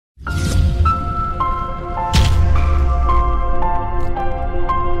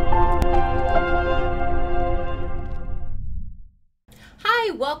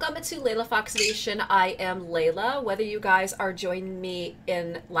welcome to LeilaFoxNation. I am Leila. Whether you guys are joining me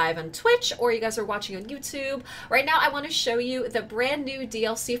in live on Twitch or you guys are watching on YouTube, right now I want to show you the brand new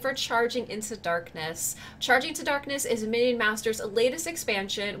DLC for Charging into Darkness. Charging into Darkness is Minion Masters' latest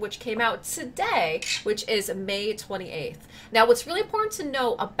expansion, which came out today, which is May 28th. Now, what's really important to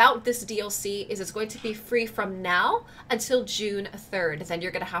know about this DLC is it's going to be free from now until June 3rd. Then you're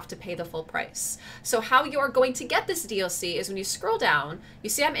going to have to pay the full price. So how you are going to get this DLC is when you scroll down,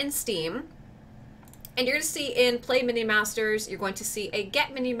 you see I'm in Steam, and you're going to see in Play Minion Masters, you're going to see a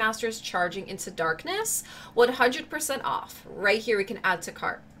Get Minion Masters Charging into Darkness, 100% off. Right here we can add to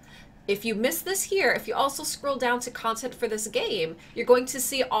cart. If you miss this here, if you also scroll down to content for this game, you're going to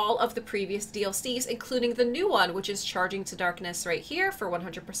see all of the previous DLCs, including the new one, which is Charging to Darkness right here for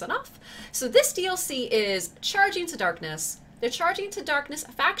 100% off. So this DLC is Charging to Darkness. The Charging to Darkness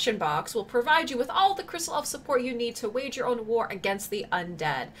faction box will provide you with all the Crystal Elf support you need to wage your own war against the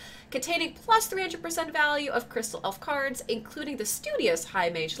undead, containing plus 300% value of Crystal Elf cards, including the studious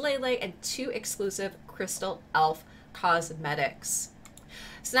High Mage Leila and 2 exclusive Crystal Elf cosmetics.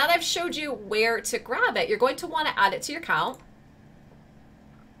 So now that I've showed you where to grab it, you're going to want to add it to your account.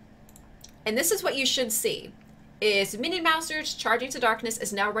 And this is what you should see. Is Minion Masters Charging to Darkness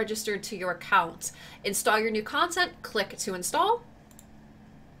is now registered to your account. Install your new content, click to install.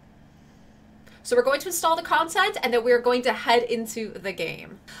 So we're going to install the content and then we're going to head into the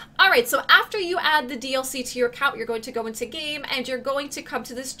game. All right, so after you add the DLC to your account, you're going to go into game and you're going to come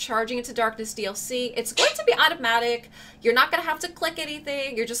to this Charging into Darkness DLC. It's going to be automatic. You're not going to have to click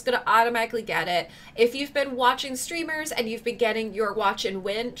anything. You're just going to automatically get it. If you've been watching streamers and you've been getting your watch and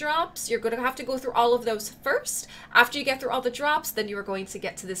win drops, you're going to have to go through all of those first. After you get through all the drops, then you are going to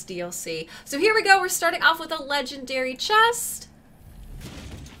get to this DLC. So here we go. We're starting off with a legendary chest.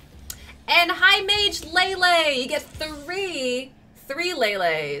 And High Mage Leila, you get three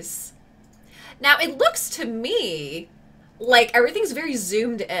Leilas. Now it looks to me like everything's very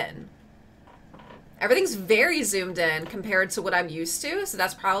zoomed in. Everything's very zoomed in compared to what I'm used to, so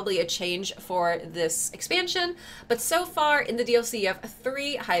that's probably a change for this expansion. But so far in the DLC, you have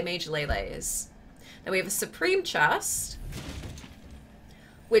 3 High Mage Leilas. Now we have a Supreme chest,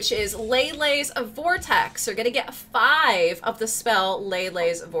 which is Leila's Vortex. You're going to get 5 of the spell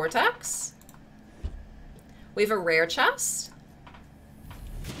Leila's Vortex. We have a rare chest.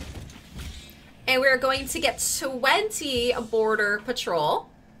 And we're going to get 20 Border Patrol.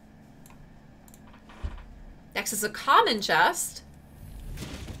 Next is a common chest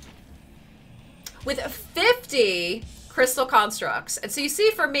with 50 Crystal Constructs. And so you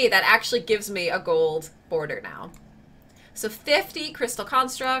see for me, that actually gives me a gold border now. So 50 Crystal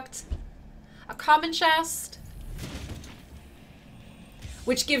Construct, a common chest,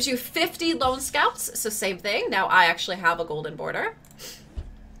 which gives you 50 Lone Scouts. So same thing. Now I actually have a golden border.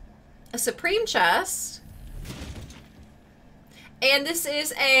 A Supreme chest. And this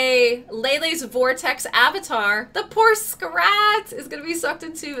is a Leila's Vortex avatar. The poor Scrat is going to be sucked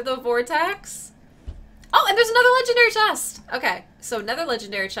into the Vortex. Oh, and there's another legendary chest. Okay, so another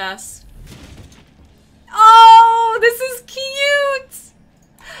legendary chest. Oh, this is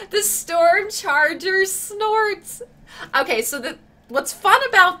cute! The Stormcharger snorts. Okay, so what's fun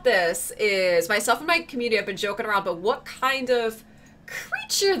about this is myself and my community have been joking around, but what kind of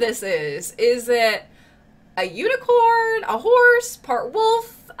creature this is? Is it a unicorn, a horse, part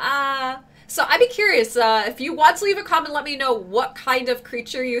wolf? So I'd be curious. If you want to leave a comment, let me know what kind of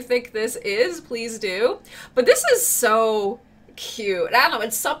creature you think this is. Please do. But this is so cute. I don't know,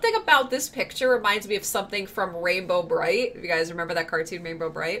 and something about this picture reminds me of something from Rainbow Bright. If you guys remember that cartoon Rainbow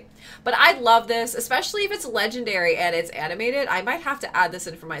Bright. But I love this, especially if it's legendary and it's animated. I might have to add this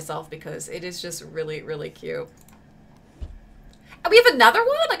in for myself because it is just really, really cute. And we have another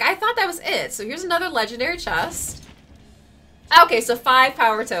one? Like, I thought that was it. So here's another legendary chest. Okay, so 5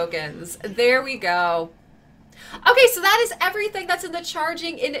 power tokens. There we go. Okay, so that is everything that's in the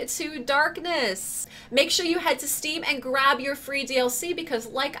Charging into Darkness. Make sure you head to Steam and grab your free DLC because,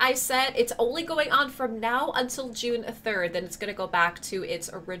 like I said, it's only going on from now until June 3rd. Then it's going to go back to its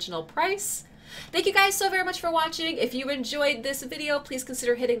original price. Thank you guys so very much for watching. If you enjoyed this video, please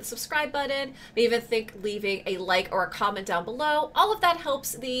consider hitting the subscribe button. Maybe even think leaving a like or a comment down below. All of that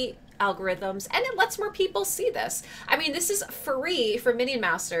helps the algorithms, and it lets more people see this. I mean, this is free for Minion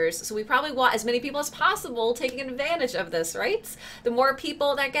Masters, so we probably want as many people as possible taking advantage of this, right? The more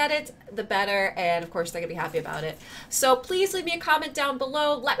people that get it, the better, and of course they're gonna be happy about it. So please leave me a comment down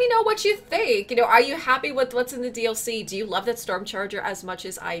below. Let me know what you think. You know, are you happy with what's in the DLC? Do you love that Stormcharger as much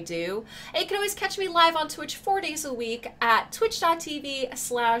as I do? And you can always catch me live on Twitch 4 days a week at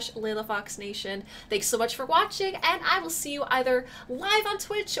twitch.tv/LeilaFoxNation. Thanks so much for watching, and I will see you either live on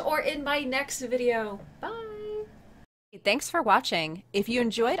Twitch or in my next video. Bye! Thanks for watching. If you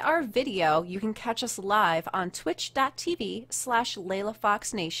enjoyed our video, you can catch us live on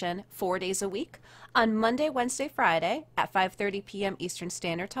twitch.tv/LeilaFoxNation 4 days a week on Monday, Wednesday, Friday at 5:30 p.m. Eastern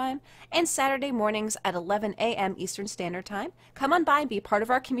Standard Time and Saturday mornings at 11 a.m. Eastern Standard Time. Come on by and be part of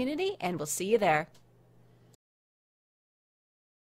our community, and we'll see you there.